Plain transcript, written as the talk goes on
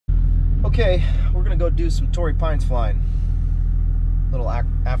Okay, we're gonna go do some Torrey Pines flying. Little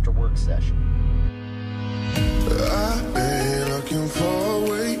after work session. I've been looking for a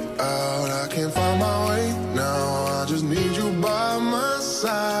way out. I can't find my way now. I just need you by my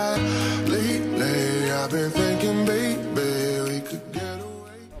side. Lately, I've been thinking, baby, we could get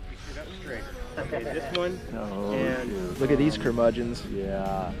away. Okay, this one, Oh, and look at these curmudgeons.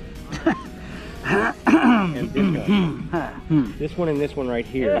 yeah. And this one. This one and this one right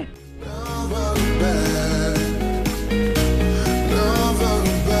here. Never back. Never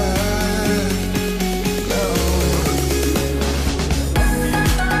back. No.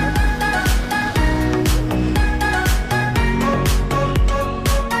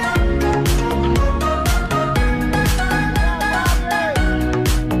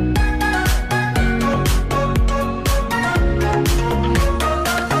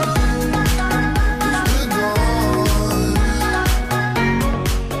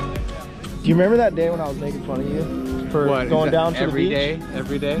 Do you remember that day when I was making fun of you for going down to the beach?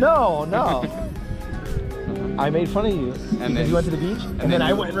 Every day? No, no. I made fun of you And because then you went to the beach, and then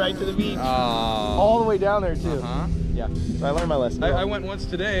I went right to the beach. All the way down there too. Yeah, so I learned my lesson. I went once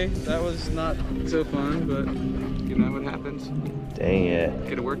today. That was not so fun, but you know what happens. Dang it.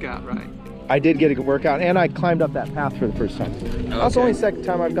 Get a workout, right? I did get a workout, and I climbed up that path for the first time. That's the only second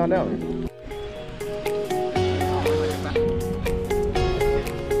time I've gone down there.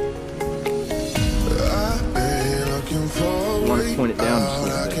 Want to point it down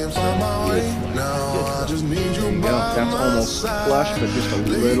just a little bit. There you go. That's almost flush, but just a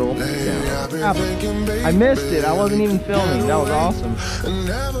little down. I missed it. I wasn't even filming. That was awesome.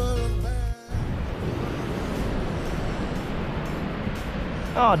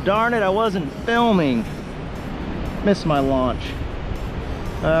 Oh, darn it. I wasn't filming. Missed my launch.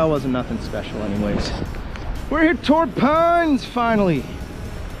 That wasn't nothing special anyways. We're here at Torrey Pines finally.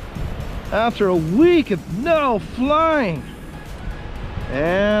 After a week of no flying.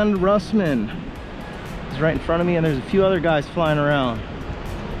 And Russman is right in front of me, and there's a few other guys flying around.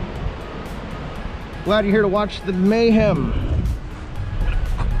 Glad you're here to watch the mayhem.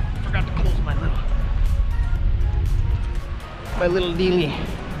 Forgot to close my little dealie.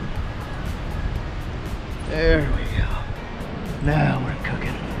 There we go. Now we're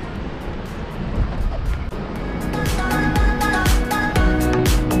cooking.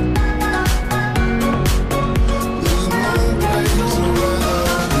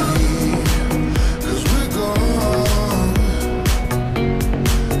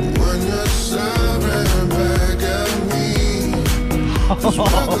 Oh,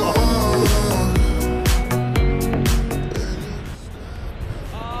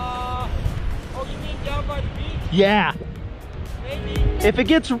 you mean down by the beach? Yeah. Maybe. If it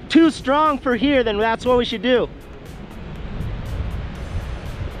gets too strong for here, then that's what we should do. You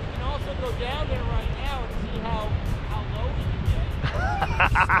can also go down there right now and see how low we can get.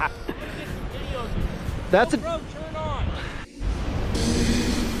 Let's get some videos. That's GoPro, turn on.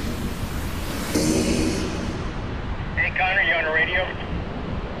 Hey Connor, you on the radio?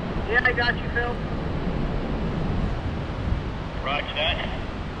 Yeah, I got you, Phil. Roger that.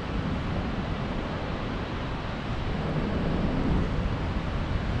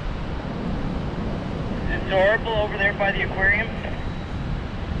 Is it horrible over there by the aquarium?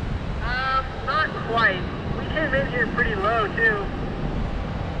 Not quite. We came in here pretty low, too.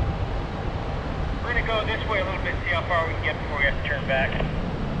 We're gonna go this way a little bit, see how far we can get before we have to turn back.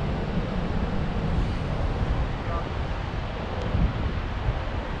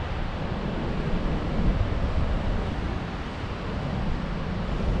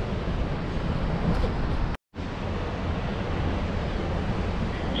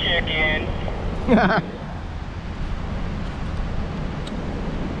 Chicken.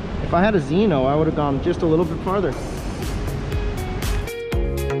 If I had a Xeno, I would have gone just a little bit farther.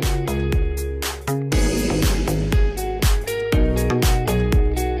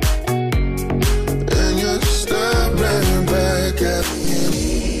 And you're staring back at me.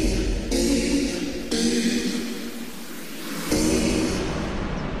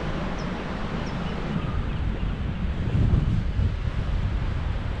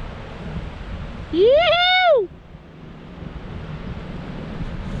 Yee-hoo!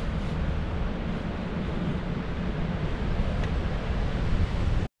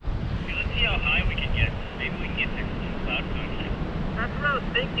 Let's see how high we can get. Maybe we can get there from cloud function. That's what I was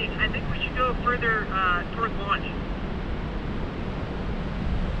thinking. I think we should go further towards launch.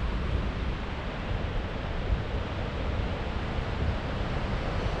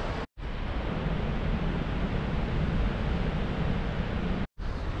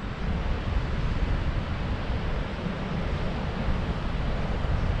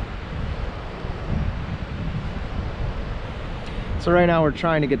 So right now we're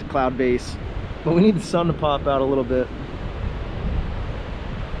trying to get to cloud base, but we need the sun to pop out a little bit.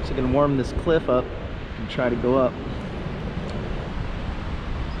 So I can warm this cliff up and try to go up.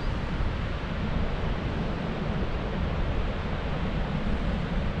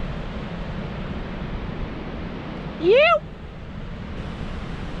 You.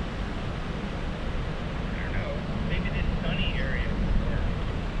 I don't know. Maybe this sunny area would work.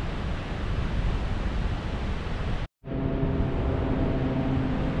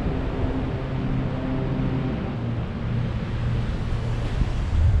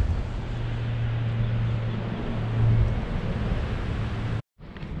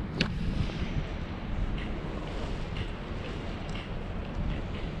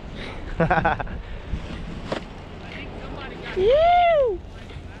 Woo!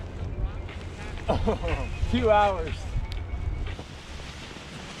 Oh, 2 hours.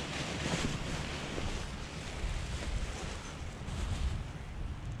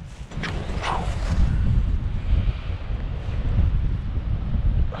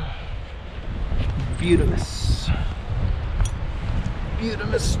 Beautimus.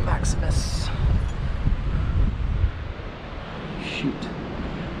 Beautimus Maximus. Shoot.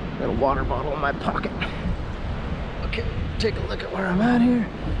 Got a water bottle in my pocket. Okay, take a look at where I'm at here.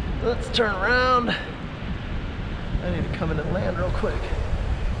 Let's turn around. I need to come in and land real quick.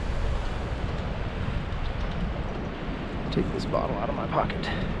 Take this bottle out of my pocket.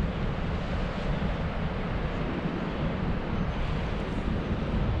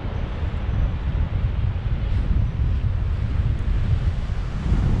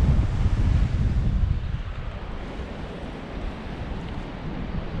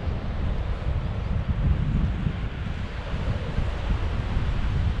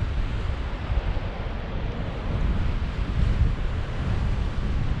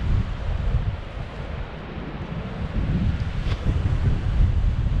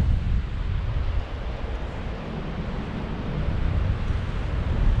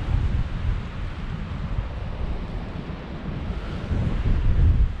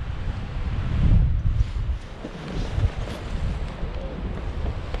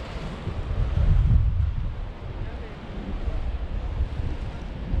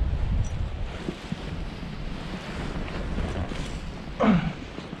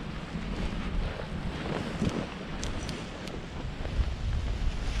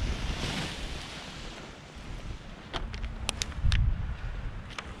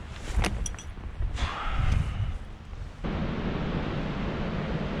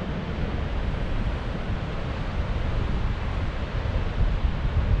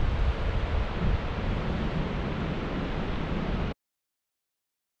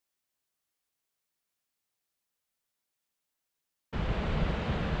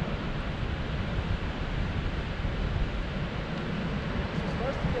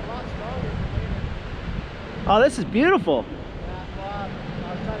 Oh, this is beautiful. Yeah, well,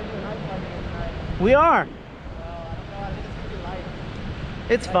 I was trying to do a night flight tonight. We are. Well, I don't know, I think it's gonna be light.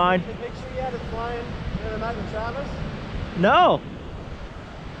 It's fine. Just make sure you had it flying the other night with Travis. No.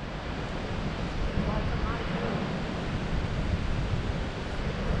 Fly some high too.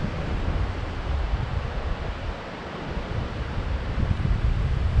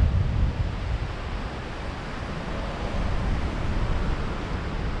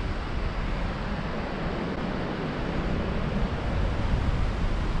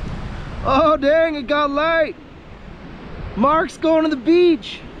 Oh, dang, it got light. Mark's going to the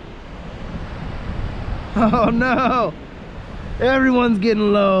beach. Oh, no. Everyone's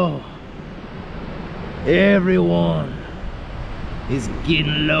getting low. Everyone is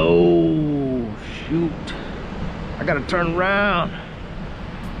getting low. Shoot. I gotta turn around.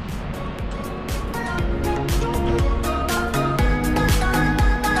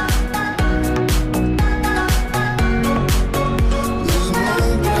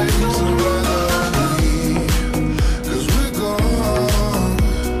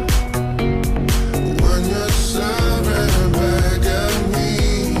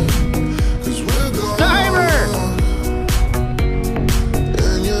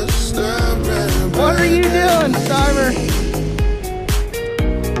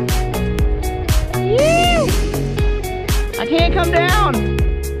 I can't come down.